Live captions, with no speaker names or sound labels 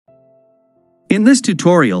In this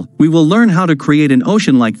tutorial, we will learn how to create an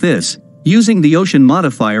ocean like this, using the Ocean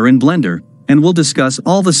Modifier in Blender, and we'll discuss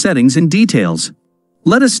all the settings in details.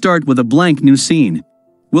 Let us start with a blank new scene.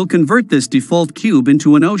 We'll convert this default cube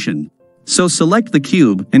into an ocean. So select the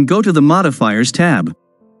cube and go to the Modifiers tab.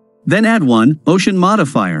 Then add one Ocean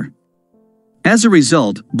Modifier. As a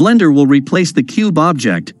result, Blender will replace the cube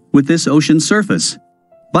object with this ocean surface.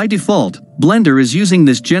 By default, Blender is using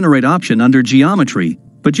this Generate option under Geometry,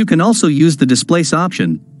 but you can also use the Displace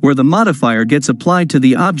option, where the modifier gets applied to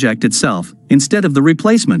the object itself, instead of the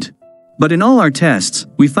replacement. But in all our tests,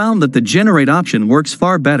 we found that the Generate option works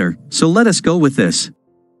far better, so let us go with this.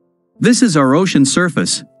 This is our ocean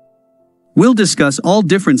surface. We'll discuss all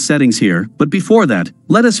different settings here, but before that,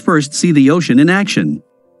 let us first see the ocean in action.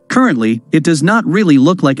 Currently, it does not really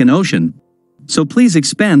look like an ocean, so please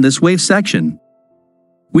expand this wave section.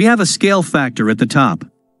 We have a scale factor at the top.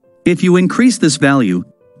 If you increase this value,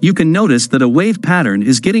 you can notice that a wave pattern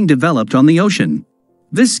is getting developed on the ocean.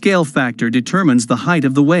 This scale factor determines the height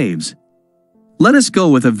of the waves. Let us go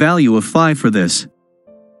with a value of 5 for this.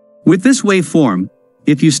 With this waveform,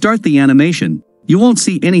 if you start the animation, you won't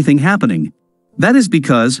see anything happening. That is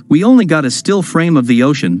because we only got a still frame of the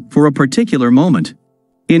ocean for a particular moment.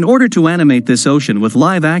 In order to animate this ocean with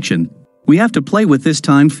live action, we have to play with this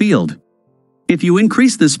time field. If you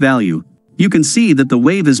increase this value, you can see that the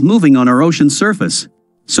wave is moving on our ocean surface.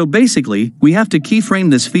 So basically, we have to keyframe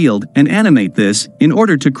this field and animate this in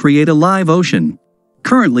order to create a live ocean.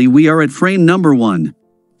 Currently we are at frame number 1.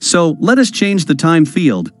 So let us change the time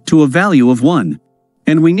field to a value of 1.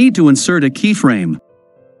 And we need to insert a keyframe.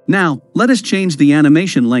 Now, let us change the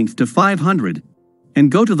animation length to 500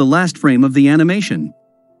 and go to the last frame of the animation.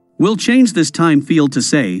 We'll change this time field to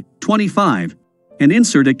say 25 and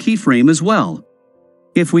insert a keyframe as well.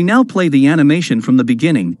 If we now play the animation from the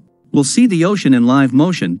beginning, we'll see the ocean in live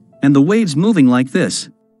motion and the waves moving like this.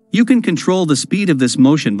 You can control the speed of this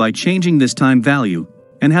motion by changing this time value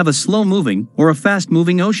and have a slow-moving or a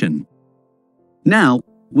fast-moving ocean. Now,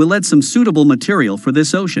 we'll add some suitable material for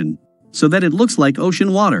this ocean so that it looks like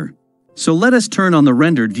ocean water. So let us turn on the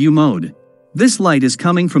rendered view mode. This light is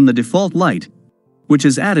coming from the default light, which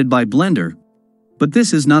is added by Blender, but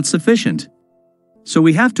this is not sufficient. So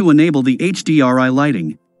we have to enable the HDRI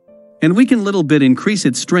lighting. And we can little bit increase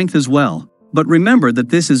its strength as well, but remember that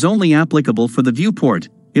this is only applicable for the viewport,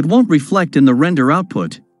 it won't reflect in the render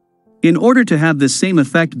output. In order to have this same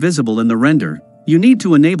effect visible in the render, you need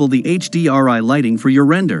to enable the HDRI lighting for your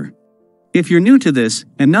render. If you're new to this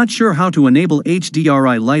and not sure how to enable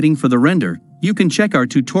HDRI lighting for the render, you can check our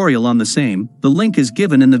tutorial on the same, the link is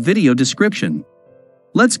given in the video description.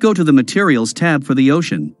 Let's go to the Materials tab for the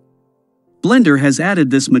ocean. Blender has added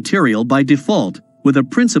this material by default, with a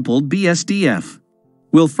principled BSDF.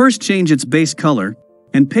 We'll first change its base color,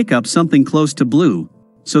 and pick up something close to blue,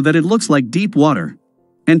 so that it looks like deep water.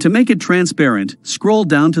 And to make it transparent, scroll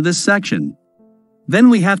down to this section. Then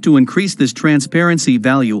we have to increase this transparency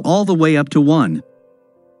value all the way up to 1.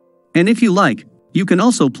 And if you like, you can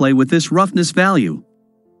also play with this roughness value.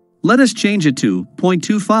 Let us change it to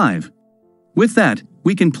 0.25. With that,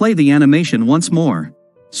 we can play the animation once more.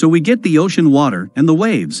 So we get the ocean water and the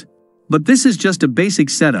waves. But this is just a basic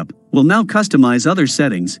setup, we'll now customize other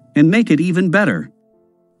settings and make it even better.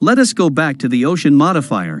 Let us go back to the Ocean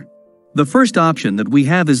Modifier. The first option that we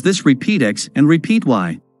have is this Repeat X and Repeat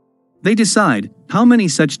Y. They decide how many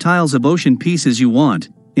such tiles of ocean pieces you want,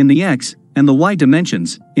 in the X and the Y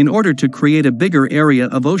dimensions, in order to create a bigger area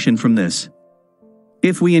of ocean from this.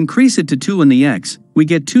 If we increase it to 2 in the X, we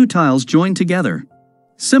get 2 tiles joined together.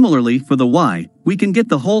 Similarly, for the Y, we can get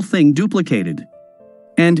the whole thing duplicated.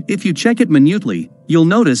 And if you check it minutely, you'll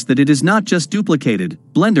notice that it is not just duplicated,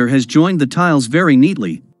 Blender has joined the tiles very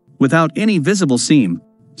neatly, without any visible seam,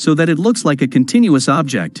 so that it looks like a continuous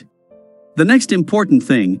object. The next important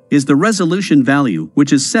thing is the resolution value,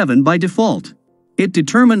 which is 7 by default. It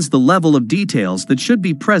determines the level of details that should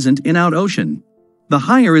be present in our ocean. The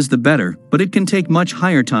higher is the better, but it can take much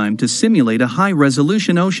higher time to simulate a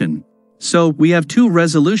high-resolution ocean. So, we have 2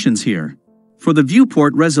 resolutions here. For the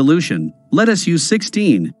viewport resolution, let us use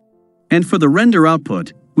 16. And for the render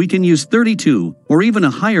output, we can use 32 or even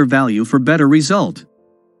a higher value for better result.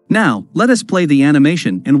 Now, let us play the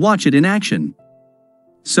animation and watch it in action.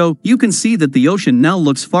 So, you can see that the ocean now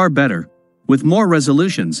looks far better, with more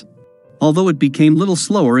resolutions, although it became little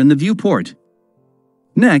slower in the viewport.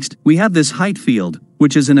 Next, we have this height field,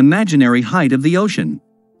 which is an imaginary height of the ocean.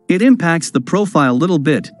 It impacts the profile little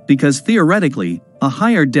bit because theoretically, a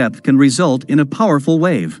higher depth can result in a powerful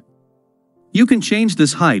wave. You can change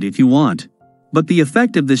this height if you want, but the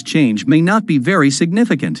effect of this change may not be very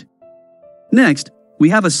significant. Next, we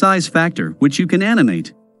have a size factor which you can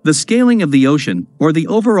animate. The scaling of the ocean, or the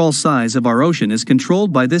overall size of our ocean, is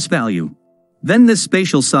controlled by this value. Then this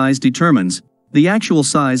spatial size determines the actual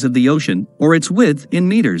size of the ocean, or its width in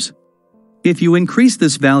meters. If you increase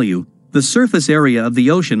this value, the surface area of the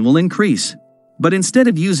ocean will increase. But instead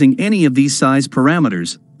of using any of these size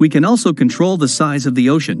parameters, we can also control the size of the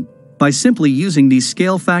ocean by simply using these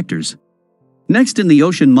scale factors. Next, in the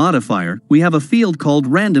Ocean Modifier, we have a field called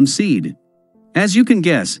Random Seed. As you can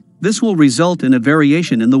guess, this will result in a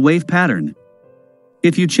variation in the wave pattern.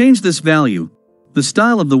 If you change this value, the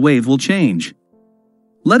style of the wave will change.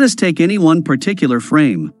 Let us take any one particular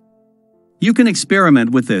frame. You can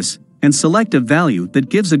experiment with this and select a value that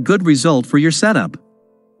gives a good result for your setup.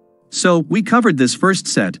 So, we covered this first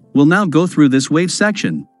set. We'll now go through this wave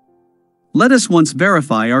section. Let us once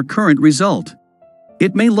verify our current result.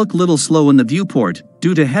 It may look little slow in the viewport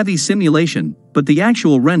due to heavy simulation, but the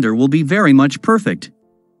actual render will be very much perfect.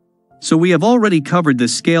 So we have already covered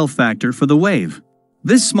this scale factor for the wave.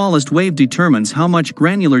 This smallest wave determines how much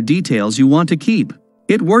granular details you want to keep.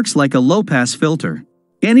 It works like a low-pass filter.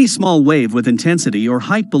 Any small wave with intensity or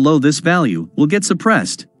height below this value will get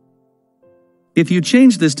suppressed. If you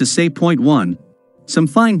change this to say 0.1, some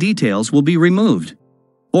fine details will be removed.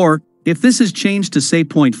 Or, if this is changed to say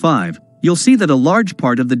 0.5, you'll see that a large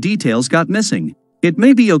part of the details got missing. It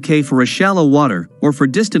may be okay for a shallow water or for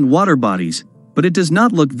distant water bodies, but it does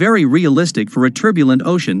not look very realistic for a turbulent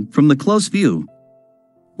ocean from the close view.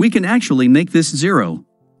 We can actually make this 0,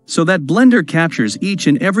 so that Blender captures each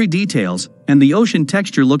and every details, and the ocean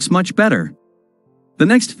texture looks much better. The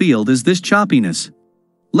next field is this choppiness.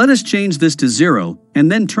 Let us change this to 0,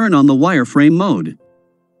 and then turn on the wireframe mode.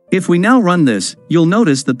 If we now run this, you'll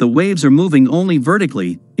notice that the waves are moving only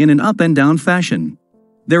vertically, in an up and down fashion.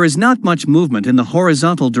 There is not much movement in the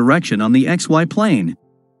horizontal direction on the XY plane.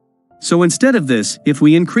 So instead of this, if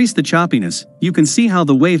we increase the choppiness, you can see how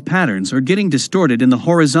the wave patterns are getting distorted in the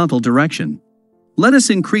horizontal direction. Let us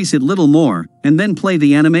increase it little more, and then play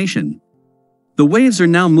the animation. The waves are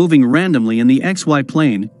now moving randomly in the XY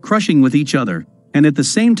plane, crushing with each other, and at the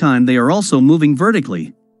same time they are also moving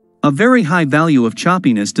vertically. A very high value of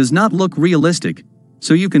choppiness does not look realistic,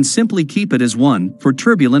 so you can simply keep it as 1 for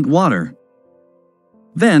turbulent water.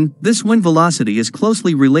 Then, this wind velocity is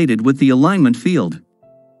closely related with the alignment field.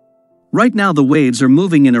 Right now the waves are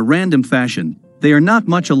moving in a random fashion, they are not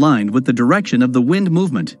much aligned with the direction of the wind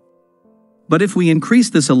movement. But if we increase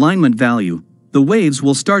this alignment value, the waves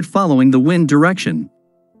will start following the wind direction.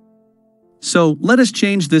 So, let us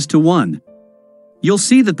change this to 1. You'll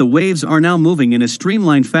see that the waves are now moving in a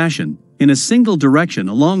streamlined fashion, in a single direction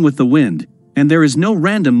along with the wind, and there is no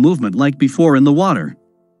random movement like before in the water.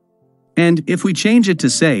 And if we change it to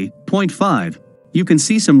say 0.5, you can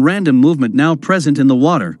see some random movement now present in the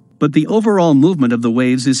water, but the overall movement of the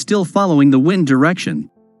waves is still following the wind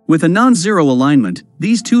direction. With a non-zero alignment,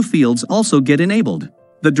 these two fields also get enabled.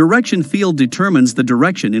 The direction field determines the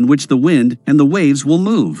direction in which the wind and the waves will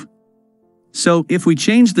move. So, if we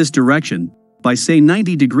change this direction, by say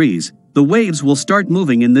 90 degrees, the waves will start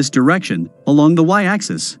moving in this direction, along the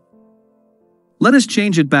y-axis. Let us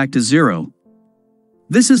change it back to 0.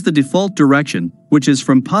 This is the default direction, which is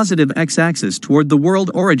from positive x-axis toward the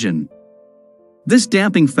world origin. This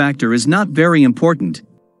damping factor is not very important.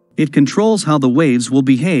 It controls how the waves will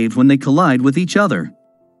behave when they collide with each other.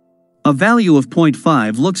 A value of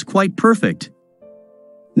 0.5 looks quite perfect.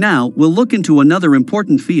 Now, we'll look into another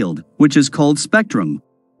important field, which is called spectrum.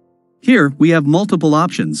 Here, we have multiple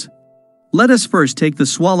options. Let us first take the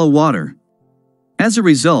swallow water. As a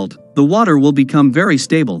result, the water will become very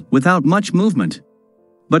stable without much movement.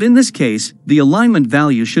 But in this case, the alignment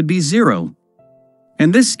value should be 0.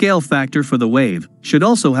 And this scale factor for the wave should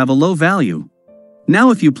also have a low value.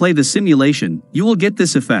 Now if you play the simulation, you will get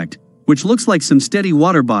this effect, which looks like some steady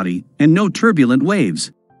water body and no turbulent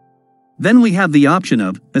waves. Then we have the option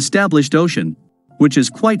of established ocean, which is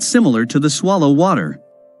quite similar to the swallow water.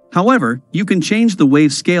 However, you can change the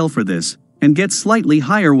wave scale for this and get slightly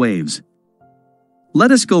higher waves.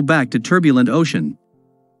 Let us go back to turbulent ocean.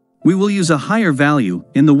 We will use a higher value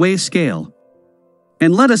in the wave scale.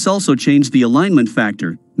 And let us also change the alignment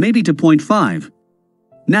factor, maybe to 0.5.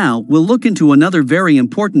 Now, we'll look into another very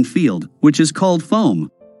important field, which is called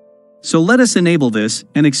foam. So let us enable this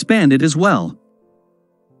and expand it as well.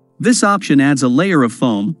 This option adds a layer of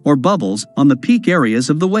foam or bubbles on the peak areas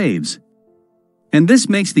of the waves. And this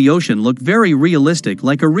makes the ocean look very realistic,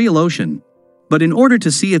 like a real ocean. But in order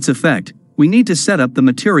to see its effect, we need to set up the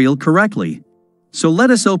material correctly. So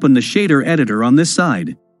let us open the shader editor on this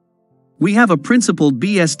side. We have a principled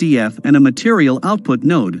BSDF and a material output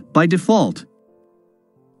node by default.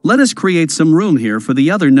 Let us create some room here for the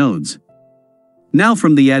other nodes. Now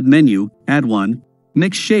from the Add menu, add one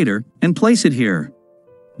mix shader and place it here.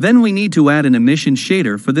 Then we need to add an emission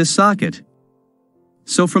shader for this socket.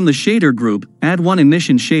 So from the shader group, add one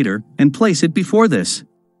emission shader and place it before this.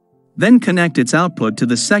 Then connect its output to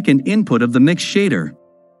the second input of the mix shader.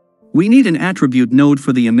 We need an attribute node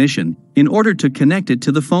for the emission in order to connect it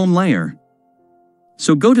to the foam layer.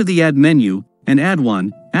 So go to the Add menu and add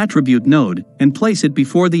one attribute node and place it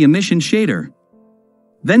before the emission shader.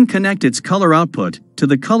 Then connect its color output to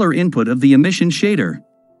the color input of the emission shader.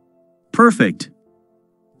 Perfect.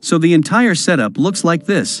 So the entire setup looks like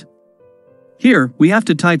this. Here, we have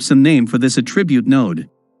to type some name for this attribute node.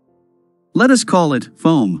 Let us call it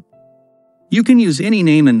foam. You can use any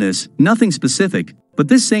name in this, nothing specific, but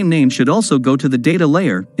this same name should also go to the data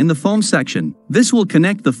layer in the foam section. This will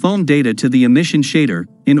connect the foam data to the emission shader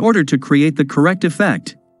in order to create the correct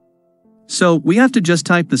effect. So we have to just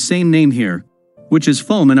type the same name here, which is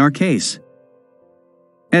foam in our case.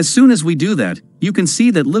 As soon as we do that, you can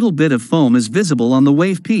see that little bit of foam is visible on the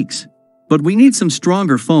wave peaks. But we need some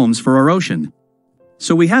stronger foams for our ocean.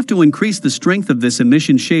 So we have to increase the strength of this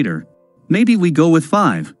emission shader. Maybe we go with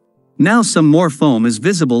 5. Now some more foam is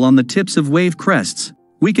visible on the tips of wave crests.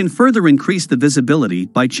 We can further increase the visibility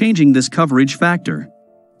by changing this coverage factor.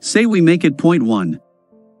 Say we make it 0.1.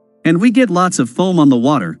 And we get lots of foam on the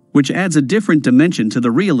water, which adds a different dimension to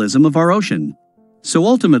the realism of our ocean. So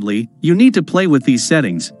ultimately, you need to play with these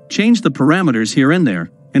settings, change the parameters here and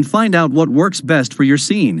there, and find out what works best for your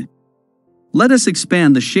scene. Let us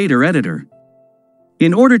expand the shader editor.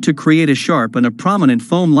 In order to create a sharp and a prominent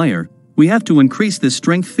foam layer, we have to increase this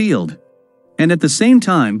strength field. And at the same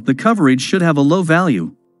time, the coverage should have a low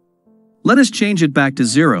value. Let us change it back to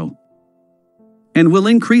 0. And we'll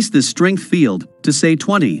increase this strength field to say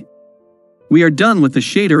 20. We are done with the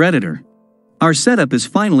shader editor. Our setup is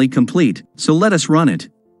finally complete, so let us run it.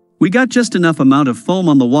 We got just enough amount of foam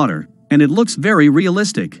on the water, and it looks very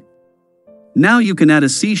realistic. Now you can add a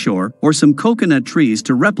seashore or some coconut trees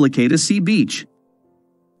to replicate a sea beach.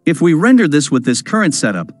 If we render this with this current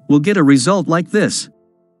setup, we'll get a result like this.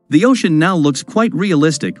 The ocean now looks quite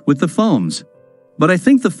realistic with the foams. But I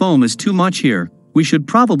think the foam is too much here, we should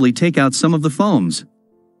probably take out some of the foams.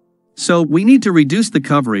 So we need to reduce the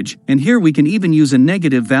coverage, and here we can even use a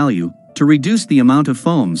negative value to reduce the amount of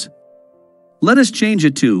foams. Let us change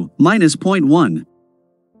it to -0.1.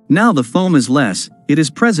 Now the foam is less, it is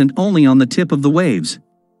present only on the tip of the waves.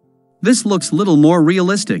 This looks little more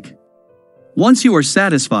realistic. Once you are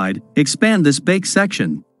satisfied, expand this bake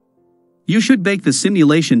section. You should bake the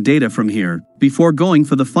simulation data from here, before going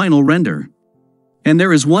for the final render. And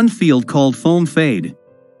there is one field called foam fade.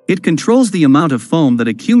 It controls the amount of foam that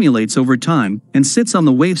accumulates over time and sits on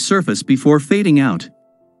the wave surface before fading out.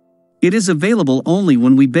 It is available only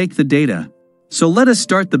when we bake the data. So let us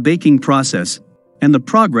start the baking process, and the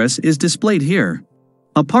progress is displayed here.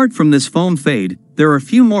 Apart from this foam fade, there are a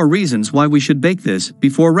few more reasons why we should bake this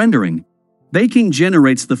before rendering. Baking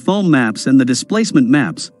generates the foam maps and the displacement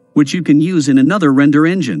maps, which you can use in another render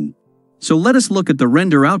engine. So let us look at the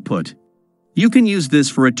render output. You can use this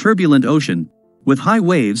for a turbulent ocean, with high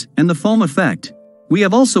waves and the foam effect. We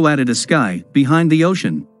have also added a sky behind the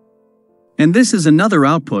ocean. And this is another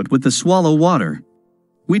output with the swallow water.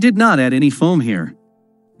 We did not add any foam here.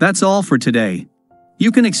 That's all for today.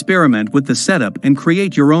 You can experiment with the setup and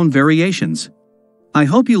create your own variations. I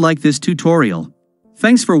hope you like this tutorial.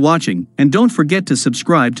 Thanks for watching, and don't forget to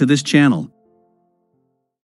subscribe to this channel.